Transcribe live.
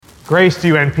Grace to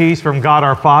you and peace from God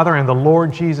our Father and the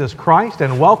Lord Jesus Christ,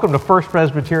 and welcome to First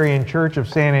Presbyterian Church of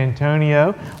San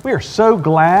Antonio. We are so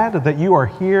glad that you are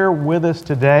here with us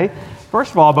today.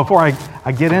 First of all, before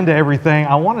I get into everything,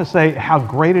 I want to say how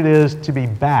great it is to be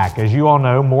back. As you all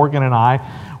know, Morgan and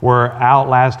I were out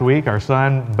last week. Our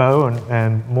son, Bo,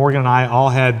 and Morgan and I all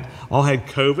had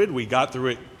COVID. We got through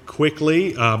it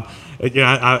quickly.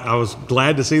 I was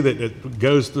glad to see that it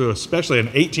goes through, especially an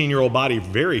 18-year-old body,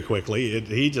 very quickly.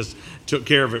 He just took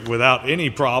care of it without any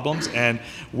problems, and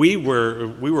we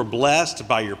were blessed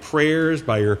by your prayers,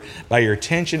 by your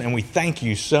attention, and we thank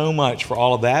you so much for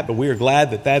all of that. But we are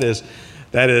glad that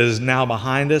is now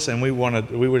behind us, and we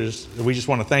just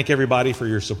want to thank everybody for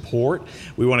your support.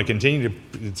 We want to continue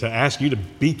to ask you to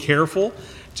be careful,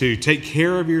 to take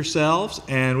care of yourselves,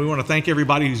 and we want to thank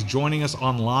everybody who's joining us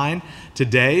online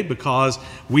today, because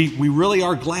we really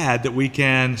are glad that we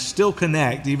can still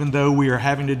connect even though we are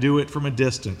having to do it from a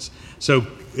distance. So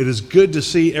it is good to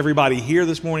see everybody here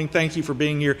this morning. Thank you for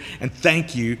being here, and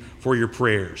thank you for your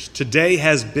prayers. Today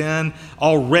has been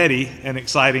already an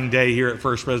exciting day here at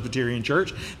First Presbyterian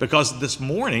Church, because this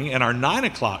morning in our 9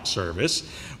 o'clock service,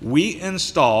 we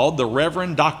installed the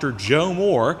Reverend Dr. Joe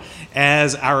Moore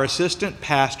as our assistant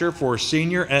pastor for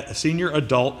senior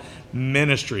adult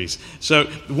ministries. So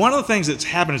one of the things that's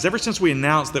happened is ever since we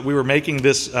announced that we were making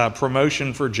this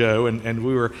promotion for Joe and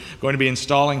we were going to be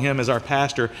installing him as our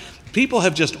pastor, people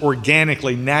have just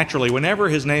organically, naturally, whenever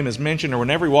his name is mentioned or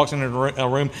whenever he walks into a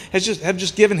room, have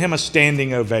just given him a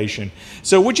standing ovation.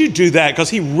 So would you do that?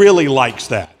 Because he really likes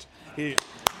that.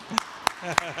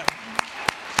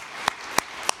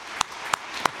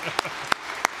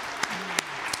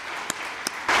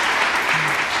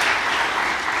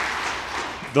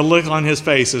 The look on his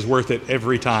face is worth it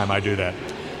every time I do that.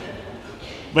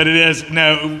 But it is,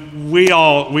 we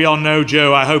all know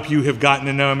Joe. I hope you have gotten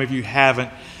to know him. If you haven't,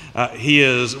 he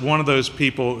is one of those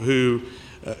people who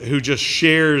just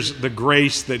shares the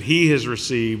grace that he has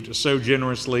received so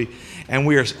generously. And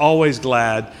we are always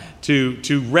glad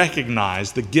to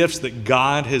recognize the gifts that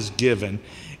God has given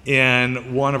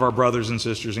in one of our brothers and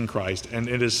sisters in Christ. And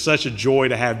it is such a joy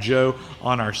to have Joe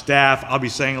on our staff. I'll be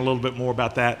saying a little bit more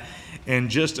about that in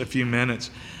just a few minutes,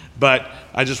 but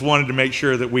I just wanted to make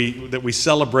sure that we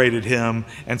celebrated him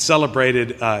and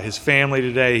celebrated his family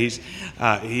today.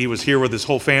 He was here with his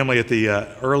whole family at the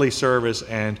early service,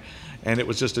 and it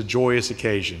was just a joyous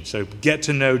occasion. So get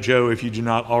to know Joe if you do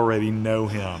not already know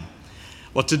him.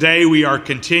 Well, today we are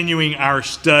continuing our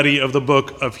study of the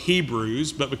book of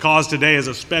Hebrews, but because today is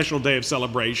a special day of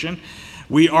celebration,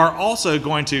 we are also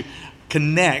going to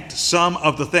connect some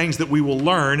of the things that we will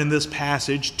learn in this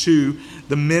passage to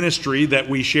the ministry that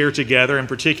we share together, and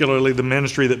particularly the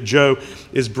ministry that Joe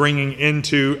is bringing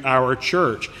into our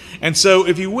church. And so,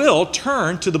 if you will,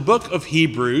 turn to the book of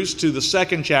Hebrews, to the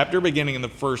second chapter, beginning in the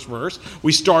first verse.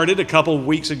 We started a couple of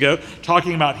weeks ago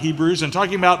talking about Hebrews and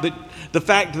talking about the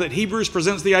fact that Hebrews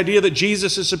presents the idea that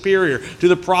Jesus is superior to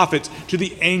the prophets, to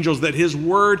the angels, that his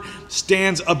word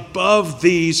stands above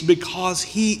these because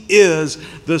he is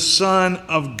the Son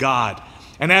of God.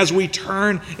 And as we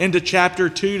turn into chapter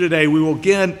 2 today, we will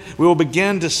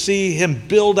begin to see him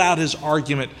build out his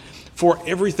argument for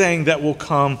everything that will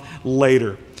come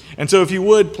later. And so if you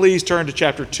would, please turn to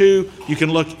chapter 2. You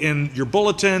can look in your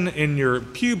bulletin, in your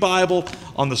pew Bible,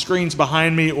 on the screens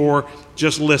behind me, or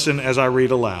just listen as I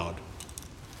read aloud.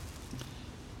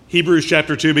 Hebrews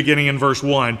chapter 2, beginning in verse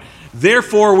 1.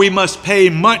 Therefore we must pay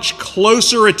much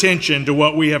closer attention to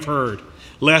what we have heard,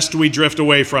 lest we drift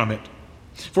away from it.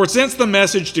 For since the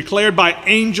message declared by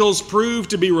angels proved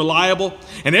to be reliable,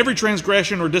 and every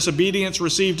transgression or disobedience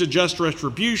received a just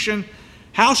retribution,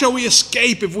 how shall we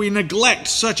escape if we neglect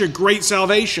such a great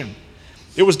salvation?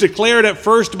 It was declared at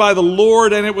first by the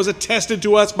Lord, and it was attested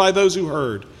to us by those who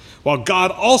heard, while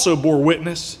God also bore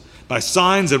witness by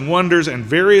signs and wonders and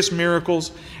various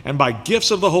miracles, and by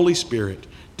gifts of the Holy Spirit,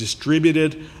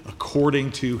 distributed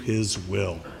according to his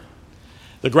will.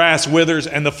 The grass withers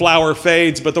and the flower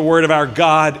fades, but the word of our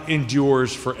God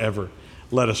endures forever.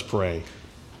 Let us pray.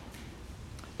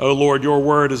 O Lord, your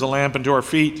word is a lamp unto our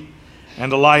feet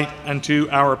and a light unto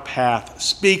our path.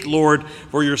 Speak, Lord,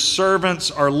 for your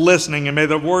servants are listening, and may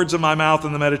the words of my mouth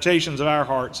and the meditations of our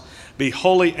hearts be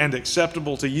holy and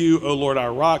acceptable to you, O Lord,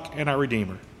 our rock and our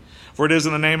redeemer. For it is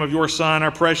in the name of your Son,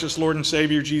 our precious Lord and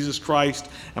Savior, Jesus Christ,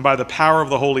 and by the power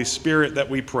of the Holy Spirit that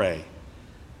we pray.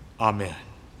 Amen.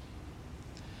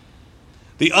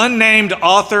 The unnamed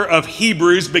author of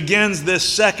Hebrews begins this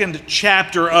second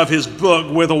chapter of his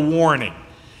book with a warning.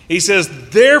 He says,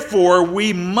 therefore,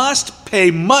 we must pay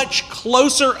much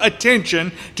closer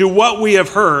attention to what we have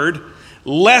heard,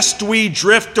 lest we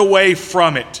drift away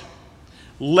from it.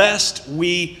 lest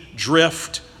we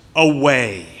drift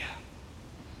away.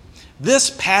 This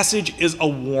passage is a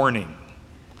warning.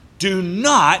 Do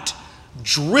not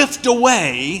drift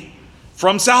away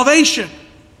from salvation.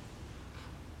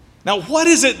 Now, what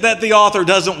is it that the author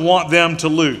doesn't want them to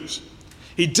lose?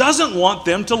 He doesn't want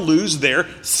them to lose their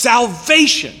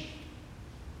salvation.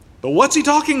 But what's he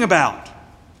talking about?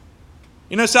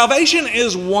 You know, salvation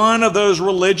is one of those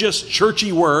religious,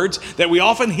 churchy words that we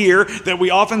often hear, that we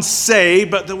often say,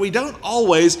 but that we don't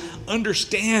always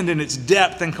understand in its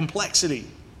depth and complexity.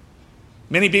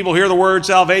 Many people hear the word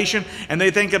salvation and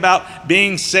they think about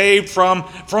being saved from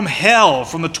hell,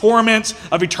 from the torments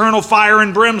of eternal fire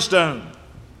and brimstone.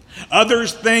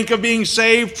 Others think of being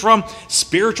saved from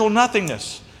spiritual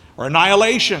nothingness or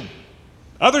annihilation.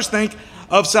 Others think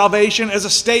of salvation as a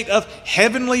state of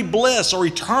heavenly bliss or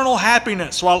eternal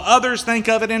happiness, while others think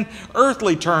of it in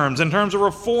earthly terms, in terms of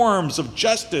reforms of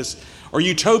justice or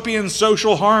utopian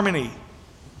social harmony.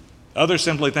 Others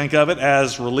simply think of it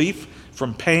as relief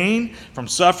from pain, from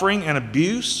suffering and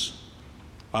abuse,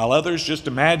 while others just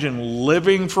imagine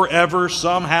living forever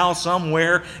somehow,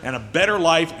 somewhere, and a better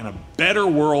life and a better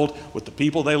world with the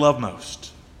people they love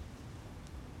most.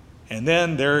 And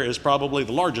then there is probably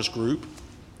the largest group,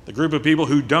 the group of people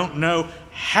who don't know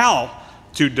how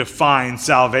to define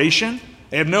salvation.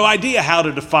 They have no idea how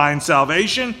to define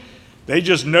salvation. They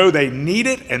just know they need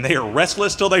it, and they are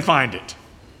restless till they find it.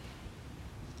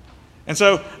 And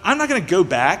so I'm not going to go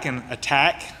back and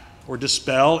attack or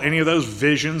dispel any of those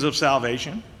visions of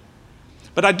salvation.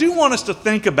 But I do want us to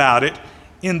think about it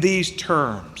in these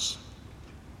terms.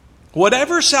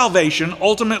 Whatever salvation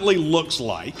ultimately looks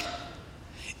like,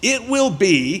 it will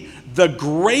be the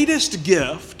greatest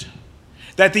gift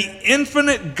that the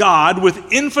infinite God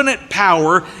with infinite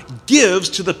power gives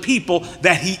to the people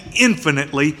that he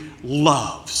infinitely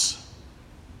loves.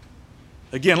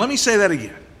 Again, let me say that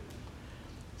again.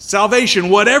 Salvation,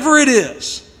 whatever it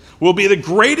is, will be the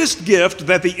greatest gift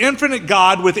that the infinite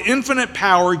God with infinite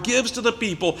power gives to the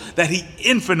people that he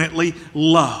infinitely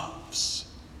loves.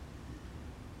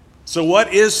 So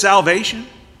what is salvation?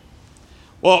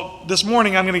 Well, this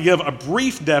morning I'm going to give a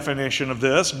brief definition of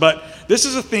this, but this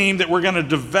is a theme that we're going to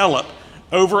develop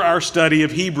over our study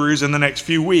of Hebrews in the next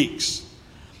few weeks.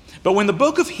 But when the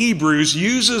book of Hebrews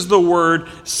uses the word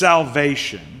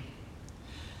salvation,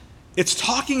 it's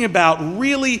talking about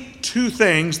really two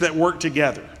things that work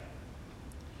together.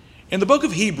 In the book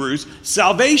of Hebrews,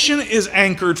 salvation is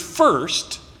anchored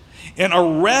first in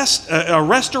a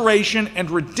restoration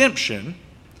and redemption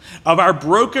of our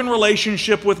broken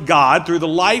relationship with God through the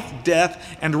life,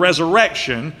 death, and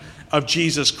resurrection of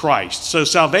Jesus Christ. So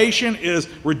salvation is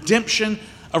redemption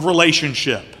of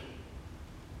relationship.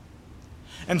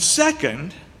 And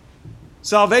second,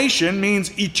 salvation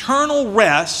means eternal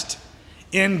rest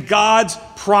in God's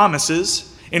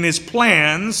promises, in his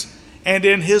plans, and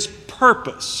in his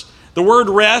purpose. The word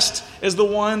rest is the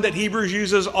one that Hebrews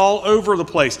uses all over the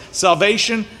place.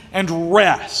 Salvation and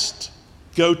rest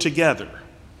go together.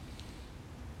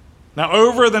 Now,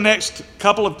 after the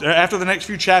next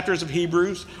few chapters of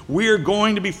Hebrews, we are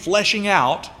going to be fleshing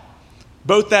out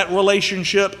both that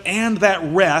relationship and that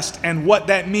rest and what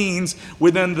that means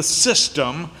within the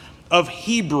system of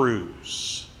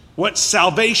Hebrews. What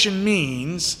salvation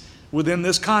means within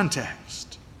this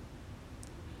context.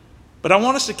 But I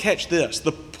want us to catch this.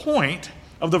 The point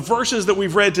of the verses that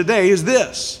we've read today is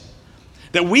this: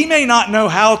 that we may not know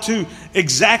how to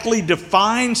exactly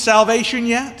define salvation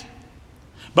yet,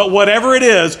 but whatever it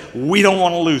is, we don't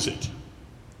want to lose it.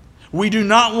 We do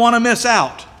not want to miss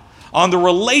out on the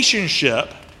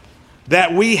relationship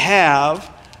that we have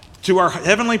to our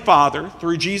Heavenly Father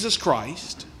through Jesus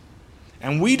Christ.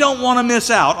 And we don't want to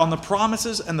miss out on the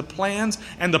promises and the plans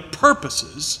and the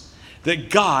purposes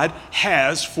that God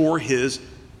has for his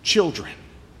children.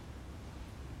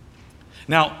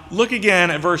 Now, look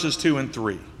again at verses 2 and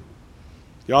 3.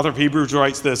 The author of Hebrews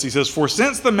writes this. He says, "For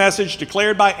since the message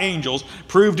declared by angels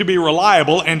proved to be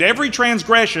reliable, and every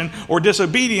transgression or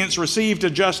disobedience received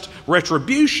a just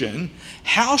retribution,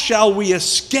 how shall we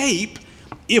escape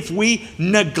if we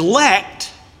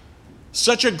neglect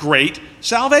such a great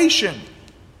salvation?"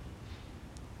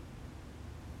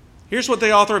 Here's what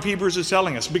the author of Hebrews is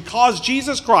telling us. Because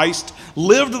Jesus Christ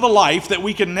lived the life that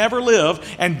we could never live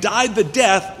and died the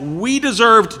death we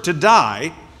deserved to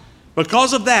die,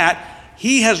 because of that,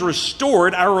 he has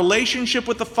restored our relationship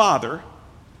with the Father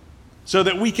so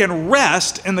that we can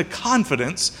rest in the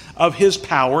confidence of his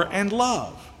power and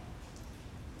love.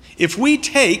 If we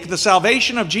take the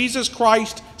salvation of Jesus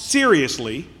Christ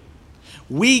seriously,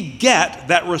 we get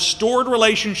that restored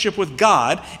relationship with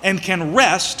God and can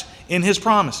rest in his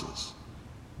promises.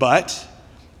 But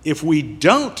if we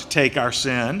don't take our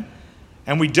sin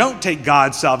and we don't take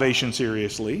God's salvation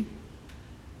seriously,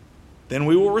 then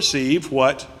we will receive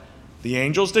what the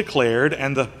angels declared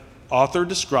and the author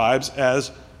describes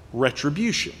as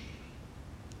retribution.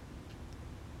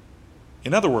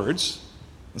 In other words,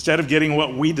 instead of getting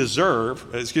what we deserve,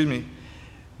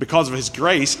 because of his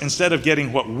grace, instead of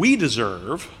getting what we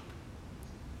deserve,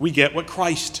 we get what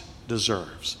Christ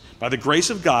deserves. By the grace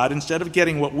of God, instead of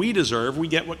getting what we deserve, we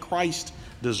get what Christ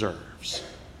deserves.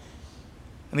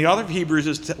 And the author of Hebrews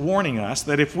is warning us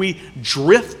that if we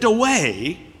drift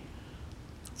away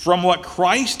from what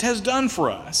Christ has done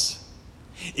for us,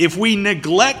 if we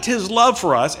neglect his love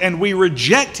for us and we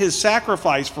reject his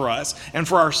sacrifice for us and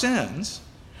for our sins,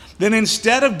 then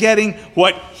instead of getting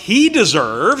what he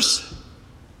deserves,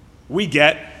 we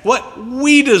get what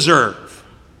we deserve.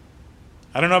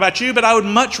 I don't know about you, but I would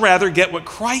much rather get what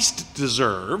Christ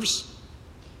deserves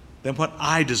than what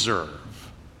I deserve.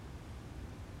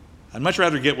 I'd much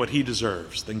rather get what he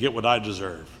deserves than get what I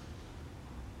deserve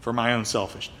for my own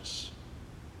selfishness,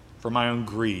 for my own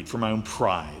greed, for my own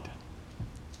pride,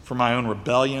 for my own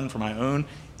rebellion, for my own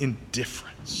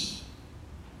indifference.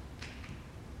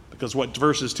 Because what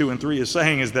verses 2 and 3 is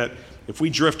saying is that if we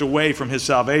drift away from his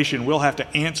salvation, we'll have to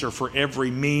answer for every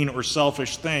mean or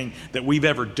selfish thing that we've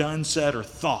ever done, said, or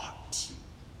thought.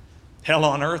 Hell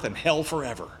on earth and hell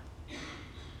forever.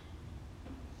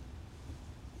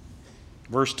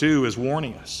 Verse 2 is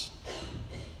warning us,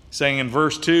 saying in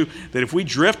verse 2 that if we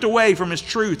drift away from his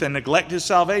truth and neglect his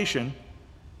salvation,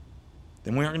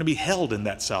 then we aren't going to be held in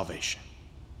that salvation.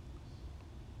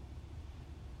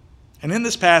 And in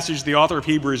this passage, the author of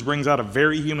Hebrews brings out a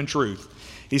very human truth.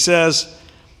 He says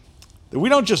that we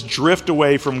don't just drift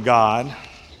away from God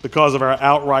because of our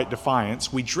outright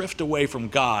defiance. We drift away from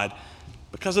God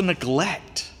because of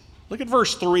neglect. Look at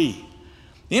verse 3.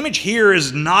 The image here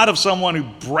is not of someone who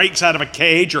breaks out of a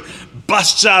cage or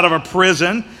busts out of a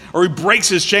prison or who breaks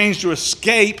his chains to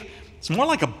escape. It's more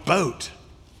like a boat.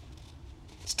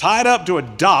 It's tied up to a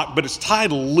dock, but it's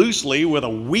tied loosely with a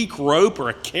weak rope or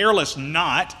a careless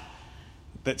knot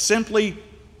that simply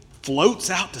floats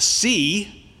out to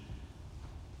sea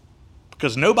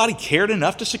because nobody cared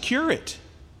enough to secure it.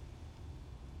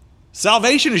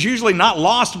 Salvation is usually not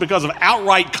lost because of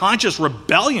outright conscious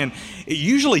rebellion. It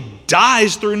usually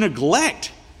dies through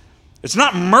neglect. It's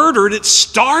not murdered, it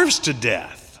starves to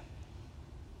death.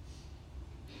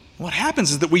 What happens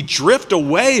is that we drift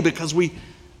away because we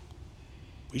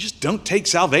just don't take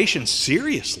salvation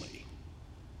seriously.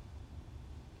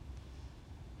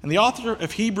 And the author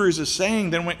of Hebrews is saying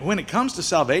that when it comes to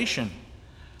salvation,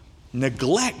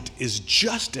 neglect is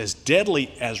just as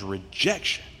deadly as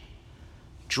rejection.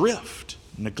 Drift,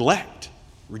 neglect,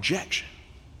 rejection.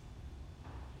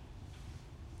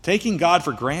 Taking God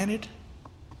for granted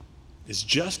is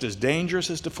just as dangerous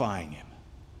as defying him.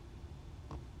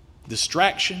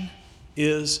 Distraction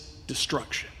is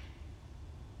destruction.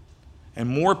 And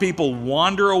more people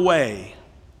wander away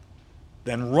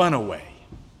than run away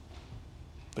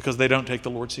because they don't take the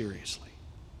Lord seriously.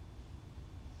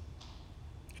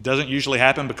 It doesn't usually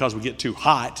happen because we get too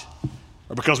hot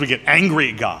or because we get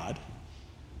angry at God,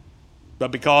 but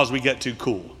because we get too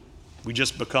cool. We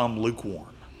just become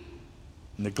lukewarm.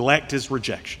 Neglect is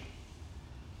rejection.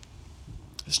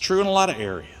 It's true in a lot of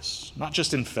areas, not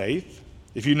just in faith.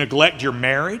 If you neglect your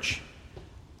marriage,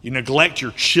 you neglect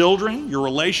your children, your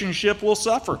relationship will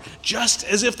suffer, just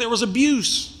as if there was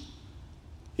abuse.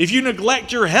 If you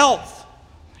neglect your health,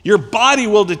 your body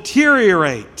will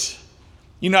deteriorate.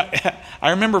 You know, I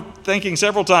remember thinking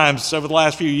several times over the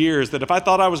last few years that if I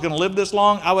thought I was going to live this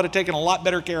long, I would have taken a lot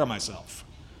better care of myself.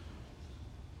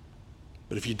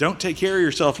 But if you don't take care of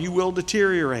yourself, you will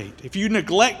deteriorate. If you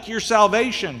neglect your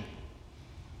salvation,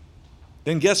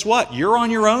 then guess what? You're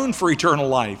on your own for eternal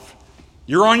life.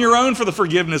 You're on your own for the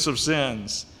forgiveness of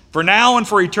sins. For now and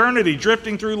for eternity,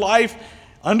 drifting through life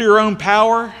under your own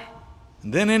power,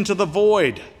 and then into the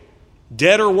void,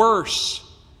 dead or worse.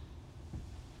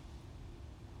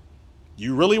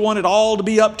 You really want it all to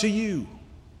be up to you.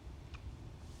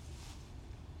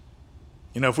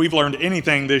 You know, if we've learned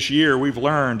anything this year, we've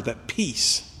learned that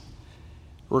peace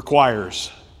requires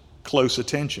close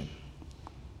attention.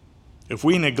 If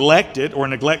we neglect it or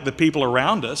neglect the people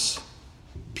around us,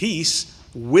 peace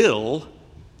will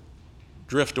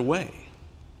drift away.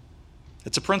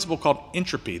 It's a principle called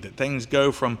entropy, that things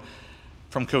go from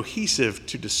cohesive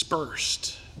to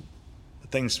dispersed,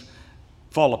 that things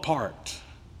fall apart.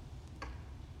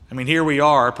 I mean, here we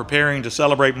are preparing to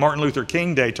celebrate Martin Luther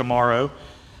King Day tomorrow,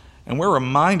 and we're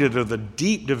reminded of the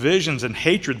deep divisions and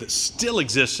hatred that still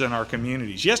exists in our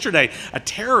communities. Yesterday, a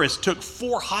terrorist took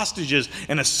 4 hostages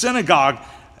in a synagogue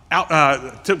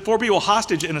took 4 people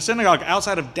hostage in a synagogue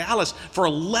outside of Dallas for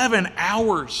 11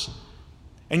 hours.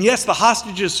 And yes, the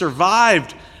hostages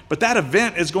survived, but that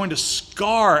event is going to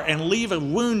scar and leave a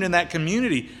wound in that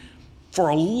community for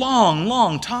a long,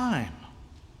 long time.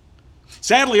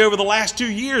 Sadly, over the last 2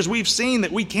 years, we've seen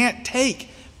that we can't take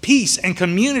peace and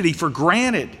community for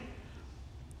granted.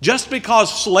 Just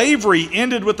because slavery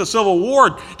ended with the Civil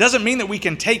War doesn't mean that we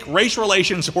can take race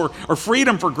relations or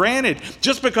freedom for granted.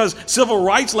 Just because civil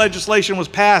rights legislation was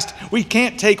passed, we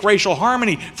can't take racial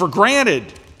harmony for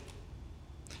granted.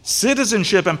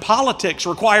 Citizenship and politics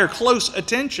require close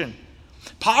attention.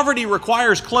 Poverty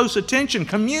requires close attention.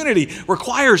 Community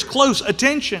requires close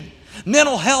attention.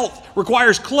 Mental health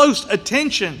requires close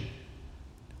attention.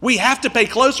 We have to pay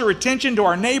closer attention to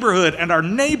our neighborhood and our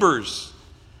neighbors.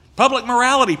 Public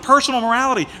morality, personal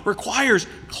morality requires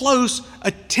close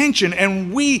attention,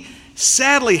 and we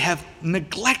sadly have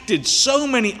neglected so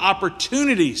many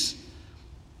opportunities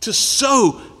to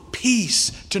sow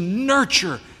peace, to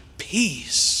nurture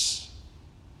peace.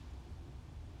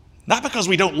 Not because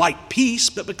we don't like peace,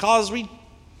 but because we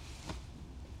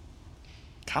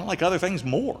kind of like other things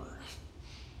more.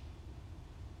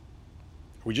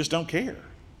 We just don't care.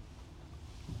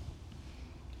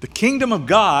 The kingdom of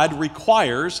God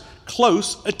requires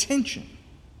close attention.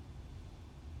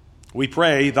 We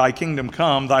pray, "Thy kingdom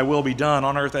come, thy will be done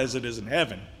on earth as it is in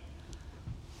heaven."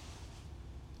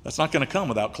 That's not going to come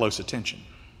without close attention.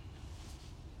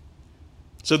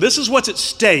 So this is what's at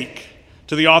stake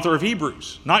to the author of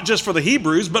Hebrews. Not just for the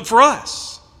Hebrews, but for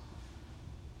us.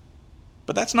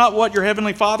 But that's not what your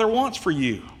Heavenly Father wants for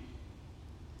you.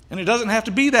 And it doesn't have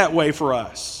to be that way for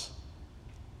us.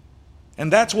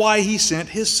 And that's why He sent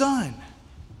His Son,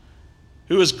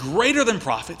 who is greater than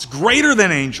prophets, greater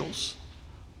than angels,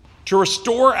 to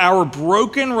restore our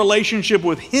broken relationship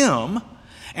with Him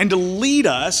and to lead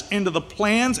us into the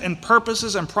plans and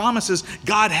purposes and promises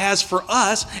God has for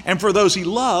us and for those He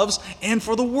loves and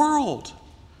for the world.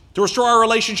 To restore our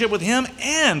relationship with Him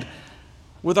and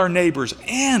with our neighbors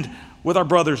and with our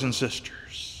brothers and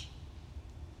sisters.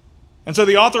 And so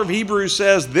the author of Hebrews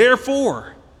says,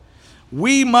 "Therefore,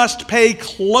 we must pay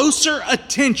closer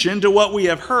attention to what we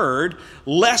have heard,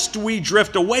 lest we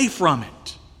drift away from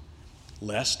it."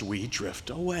 Lest we drift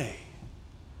away.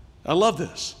 I love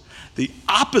this. The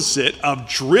opposite of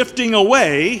drifting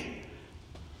away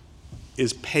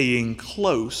is paying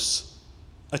close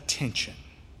attention.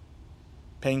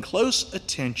 Paying close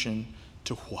attention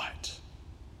to what?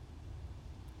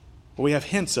 Well, we have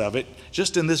hints of it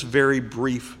just in this very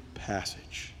brief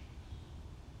passage.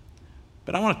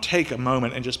 But I want to take a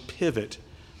moment and just pivot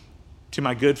to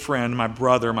my good friend, my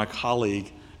brother, my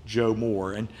colleague, Joe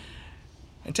Moore, and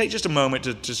take just a moment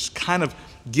to just kind of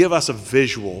give us a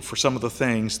visual for some of the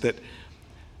things that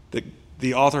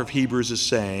the author of Hebrews is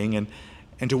saying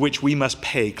and to which we must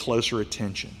pay closer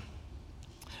attention.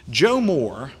 Joe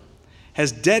Moore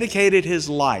has dedicated his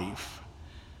life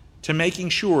to making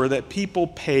sure that people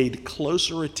paid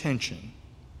closer attention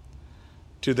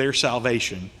to their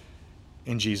salvation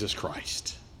in Jesus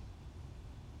Christ.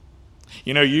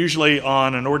 You know, usually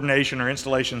on an ordination or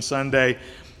installation Sunday,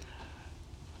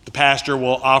 the pastor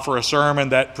will offer a sermon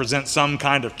that presents some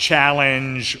kind of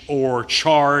challenge or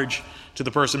charge to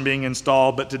the person being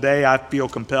installed. But today I feel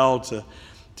compelled to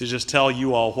just tell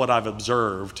you all what I've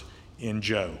observed in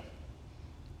Joe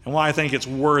and why I think it's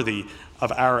worthy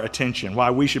of our attention,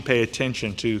 why we should pay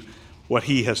attention to what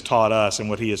he has taught us and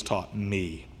what he has taught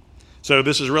me. So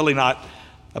this is really not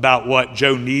about what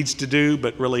Joe needs to do,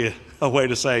 but really a way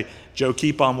to say, Joe,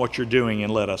 keep on what you're doing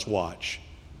and let us watch.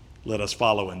 Let us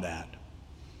follow in that.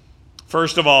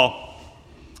 First of all,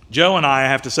 Joe and I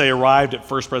have to say arrived at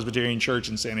First Presbyterian Church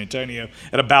in San Antonio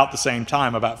at about the same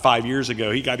time, about 5 years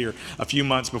ago. He got here a few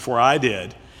months before I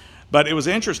did. But it was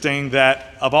interesting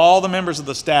that of all the members of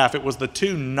the staff, it was the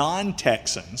two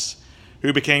non-Texans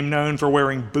who became known for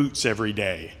wearing boots every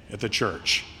day at the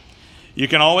church. You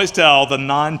can always tell the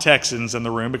non-Texans in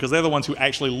the room because they're the ones who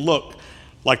actually look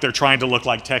like they're trying to look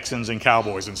like Texans and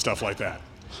cowboys and stuff like that.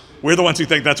 We're the ones who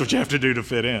think that's what you have to do to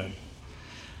fit in.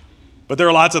 But there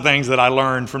are lots of things that I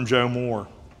learned from Joe Moore,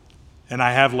 and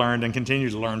I have learned and continue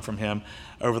to learn from him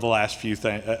over the last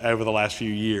few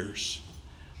years.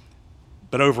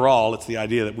 But overall, it's the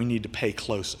idea that we need to pay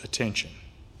close attention.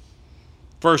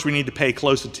 First, we need to pay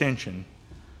close attention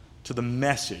to the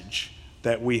message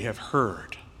that we have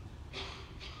heard.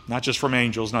 Not just from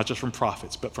angels, not just from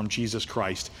prophets, but from Jesus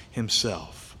Christ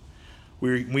himself.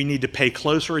 We need to pay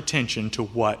closer attention to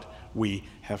what we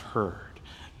have heard.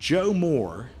 Joe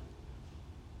Moore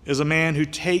is a man who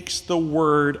takes the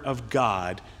Word of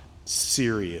God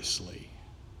seriously.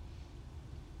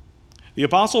 The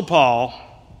Apostle Paul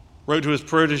wrote to his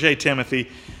protege Timothy,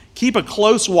 "Keep a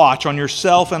close watch on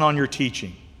yourself and on your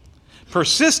teaching.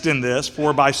 Persist in this,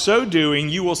 for by so doing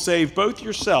you will save both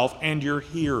yourself and your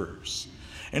hearers."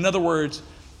 In other words,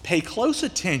 pay close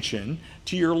attention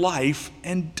to your life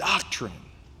and doctrine.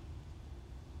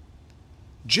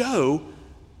 Joe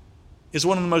is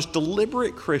one of the most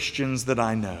deliberate Christians that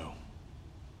I know.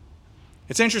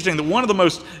 It's interesting that one of the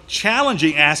most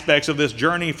challenging aspects of this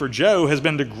journey for Joe has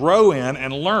been to grow in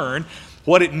and learn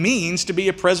what it means to be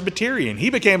a Presbyterian. He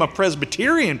became a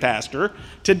Presbyterian pastor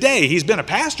today. He's been a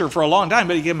pastor for a long time,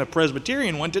 but he became a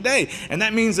Presbyterian one today. And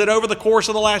that means that over the course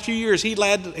of the last few years,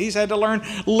 he's had to learn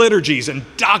liturgies and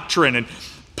doctrine and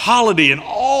polity and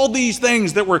all these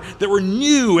things that were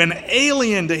new and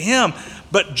alien to him.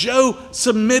 But Joe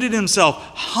submitted himself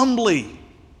humbly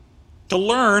to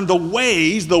learn the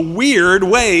weird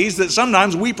ways that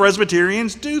sometimes we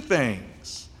Presbyterians do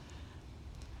things.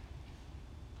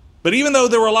 But even though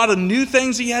there were a lot of new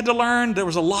things he had to learn, there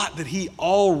was a lot that he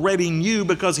already knew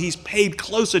because he's paid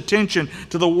close attention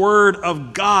to the Word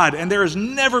of God. And there has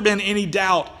never been any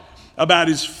doubt about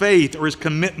his faith or his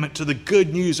commitment to the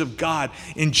good news of God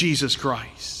in Jesus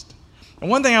Christ.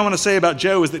 And one thing I want to say about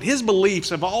Joe is that his beliefs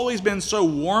have always been so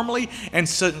warmly and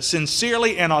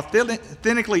sincerely and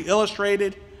authentically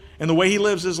illustrated in the way he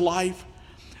lives his life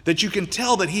that you can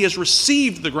tell that he has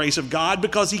received the grace of God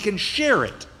because he can share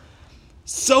it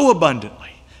so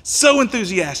abundantly, so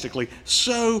enthusiastically,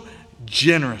 so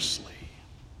generously.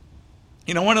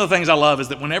 You know, one of the things I love is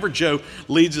that whenever Joe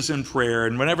leads us in prayer,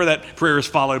 and whenever that prayer is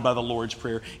followed by the Lord's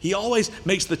Prayer, he always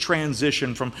makes the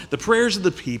transition from the prayers of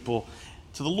the people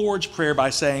to the Lord's Prayer by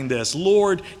saying this: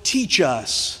 "Lord, teach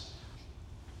us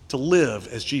to live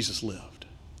as Jesus lived,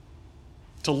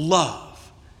 to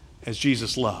love as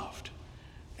Jesus loved,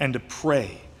 and to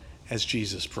pray as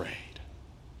Jesus prayed."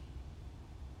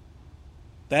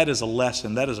 That is a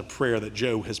lesson, that is a prayer that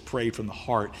Joe has prayed from the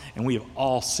heart, and we have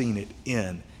all seen it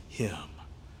in him.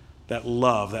 That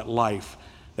love, that life,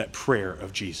 that prayer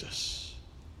of Jesus.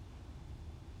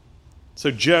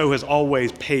 So Joe has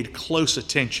always paid close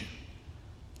attention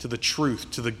to the truth,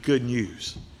 to the good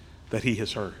news that he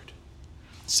has heard.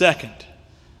 Second,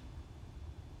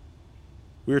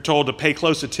 we are told to pay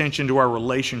close attention to our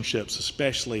relationships,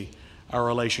 especially our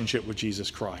relationship with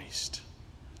Jesus Christ.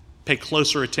 Pay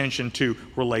closer attention to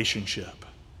relationship.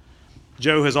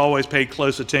 Joe has always paid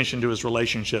close attention to his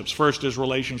relationships. First, his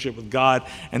relationship with God,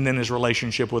 and then his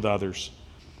relationship with others.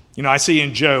 You know, I see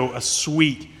in Joe a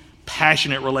sweet,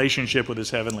 passionate relationship with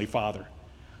his Heavenly Father.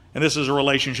 And this is a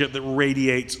relationship that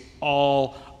radiates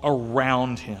all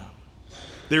around him.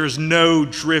 There is no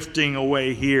drifting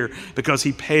away here because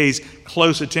he pays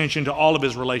close attention to all of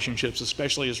his relationships,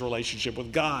 especially his relationship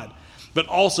with God. But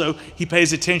also, he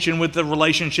pays attention with the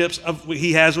relationships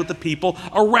he has with the people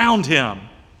around him.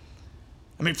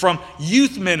 I mean, from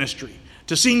youth ministry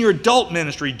to senior adult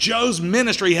ministry, Joe's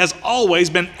ministry has always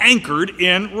been anchored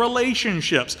in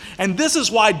relationships. And this is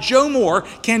why Joe Moore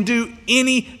can do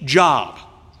any job.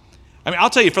 I mean,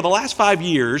 I'll tell you, for the last 5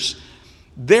 years,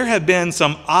 there have been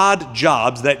some odd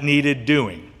jobs that needed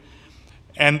doing.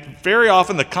 And very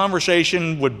often the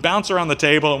conversation would bounce around the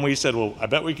table, and we said, well, I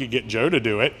bet we could get Joe to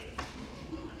do it.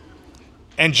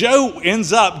 And Joe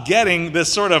ends up getting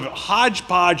this sort of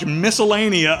hodgepodge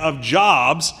miscellanea of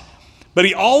jobs, but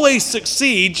he always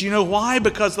succeeds. You know why?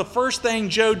 Because the first thing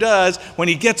Joe does when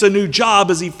he gets a new job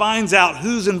is he finds out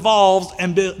who's involved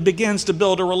and begins to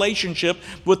build a relationship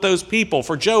with those people.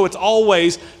 For Joe, it's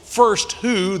always first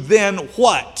who, then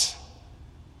what.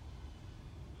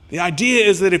 The idea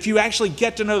is that if you actually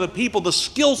get to know the people, the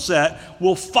skill set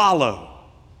will follow.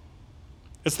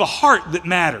 It's the heart that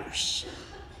matters.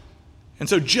 And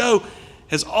so Joe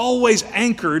has always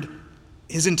anchored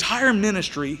his entire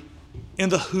ministry in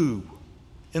the who,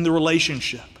 in the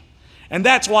relationship. And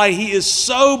that's why he is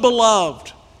so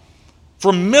beloved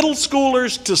from middle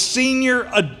schoolers to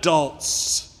senior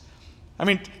adults. I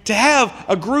mean, to have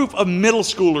a group of middle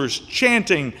schoolers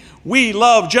chanting, "We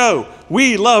love Joe,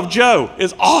 we love Joe,"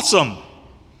 is awesome.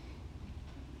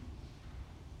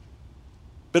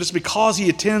 But it's because he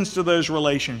attends to those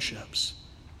relationships.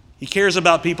 He cares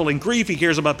about people in grief. He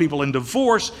cares about people in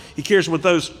divorce. He cares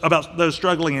about those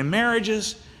struggling in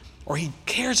marriages. Or he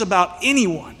cares about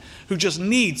anyone who just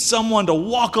needs someone to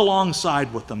walk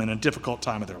alongside with them in a difficult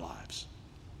time of their lives.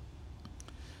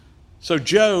 So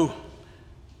Joe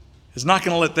is not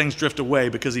going to let things drift away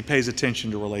because he pays attention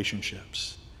to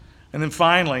relationships. And then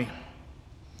finally,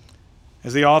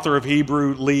 as the author of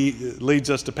Hebrew leads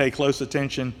us to pay close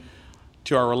attention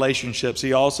to our relationships,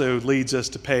 he also leads us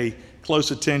to pay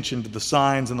close attention to the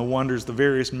signs and the wonders, the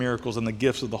various miracles and the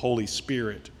gifts of the Holy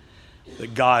Spirit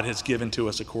that God has given to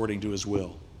us according to his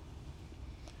will.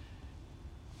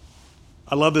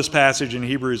 I love this passage in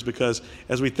Hebrews because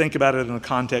as we think about it in the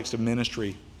context of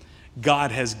ministry,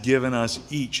 God has given us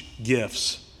each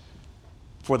gifts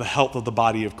for the health of the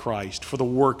body of Christ, for the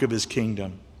work of his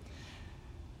kingdom.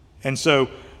 And so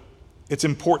it's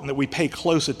important that we pay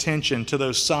close attention to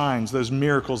those signs, those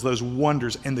miracles, those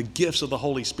wonders, and the gifts of the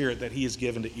Holy Spirit that he has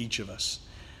given to each of us.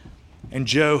 And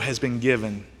Joe has been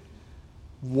given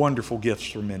wonderful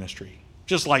gifts for ministry,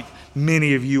 just like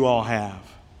many of you all have.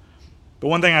 But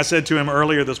one thing I said to him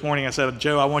earlier this morning, I said,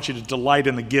 Joe, I want you to delight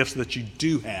in the gifts that you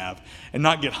do have and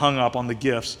not get hung up on the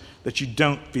gifts that you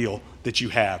don't feel that you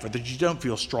have or that you don't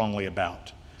feel strongly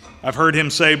about. I've heard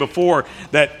him say before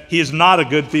that he is not a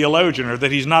good theologian or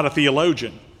that he's not a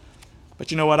theologian. But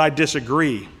you know what? I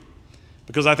disagree,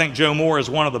 because I think Joe Moore is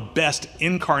one of the best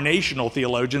incarnational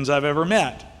theologians I've ever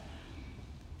met.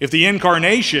 If the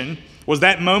incarnation was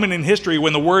that moment in history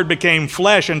when the Word became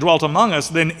flesh and dwelt among us,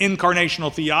 then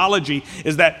incarnational theology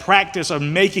is that practice of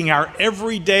making our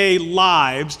everyday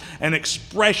lives an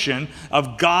expression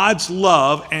of God's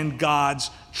love and God's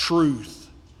truth.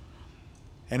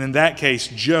 And in that case,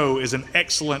 Joe is an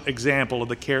excellent example of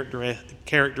the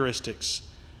characteristics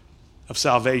of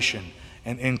salvation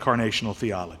and incarnational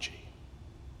theology.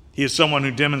 He is someone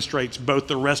who demonstrates both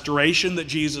the restoration that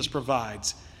Jesus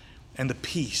provides and the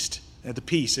peace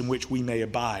in which we may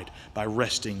abide by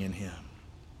resting in him.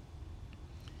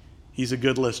 He's a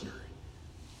good listener.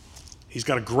 He's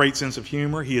got a great sense of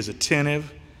humor. He is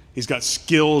attentive. He's got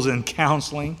skills in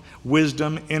counseling,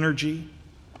 wisdom, energy.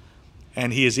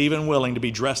 And he is even willing to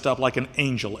be dressed up like an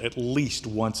angel at least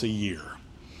once a year.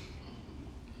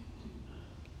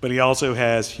 But he also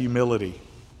has humility.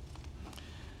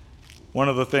 One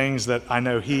of the things that I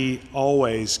know he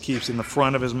always keeps in the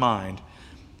front of his mind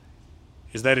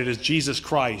is that it is Jesus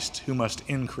Christ who must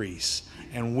increase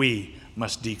and we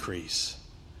must decrease.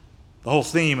 The whole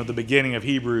theme of the beginning of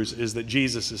Hebrews is that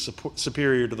Jesus is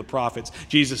superior to the prophets.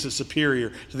 Jesus is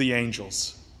superior to the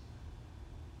angels.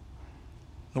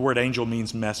 The word angel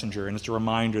means messenger, and it's a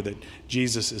reminder that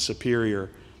Jesus is superior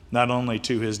not only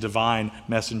to his divine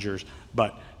messengers,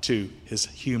 but to his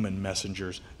human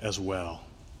messengers as well.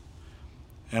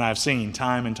 And I've seen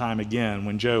time and time again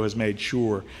when Joe has made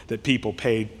sure that people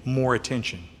paid more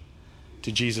attention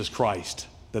to Jesus Christ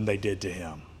than they did to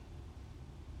him.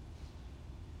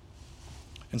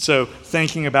 And so,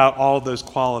 thinking about all of those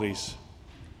qualities,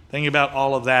 thinking about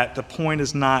all of that, the point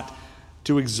is not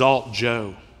to exalt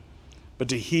Joe, but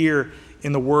to hear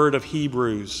in the word of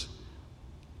Hebrews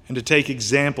and to take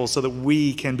examples so that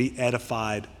we can be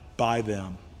edified by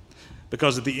them.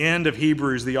 Because at the end of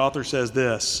Hebrews, the author says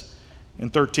this in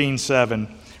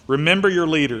 13:7, remember your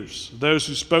leaders, those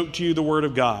who spoke to you the word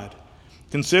of God.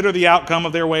 Consider the outcome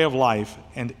of their way of life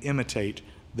and imitate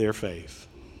their faith.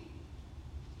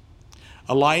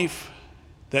 A life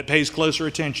that pays closer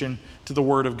attention to the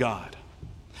word of God.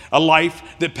 A life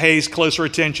that pays closer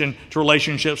attention to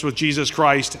relationships with Jesus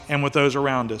Christ and with those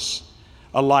around us.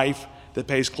 A life that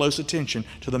pays close attention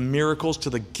to the miracles, to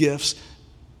the gifts,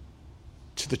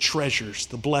 to the treasures,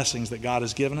 the blessings that God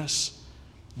has given us.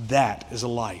 That is a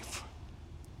life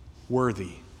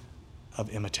worthy of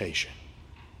imitation.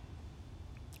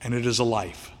 And it is a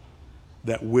life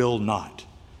that will not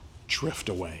drift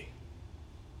away.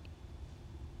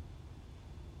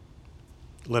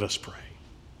 Let us pray.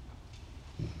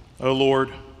 O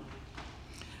Lord,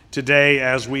 today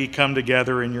as we come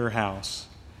together in your house,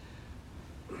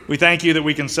 we thank you that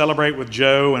we can celebrate with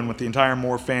Joe and with the entire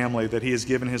Moore family that he has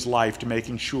given his life to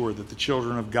making sure that the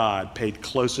children of God paid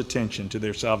close attention to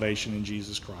their salvation in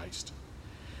Jesus Christ.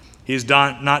 He has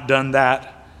not done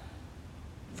that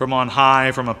from on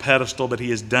high, from a pedestal, but he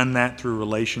has done that through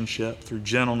relationship, through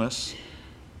gentleness,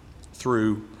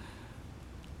 through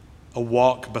a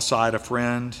walk beside a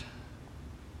friend,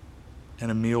 and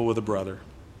a meal with a brother.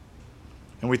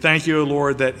 And we thank you, O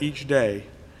Lord, that each day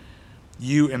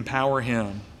you empower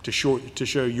him to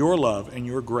show your love and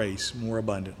your grace more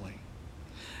abundantly.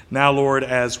 Now, Lord,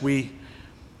 as we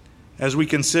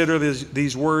consider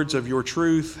these words of your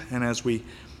truth, and as we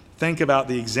think about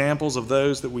the examples of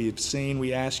those that we have seen,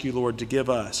 we ask you, Lord, to give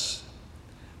us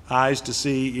eyes to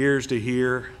see, ears to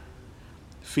hear,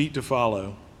 feet to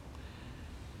follow,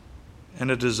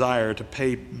 and a desire to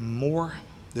pay more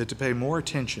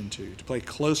attention to pay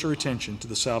closer attention to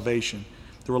the salvation,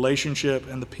 the relationship,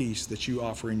 and the peace that you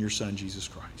offer in your Son, Jesus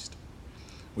Christ.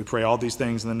 We pray all these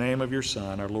things in the name of your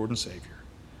Son, our Lord and Savior.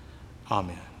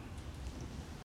 Amen.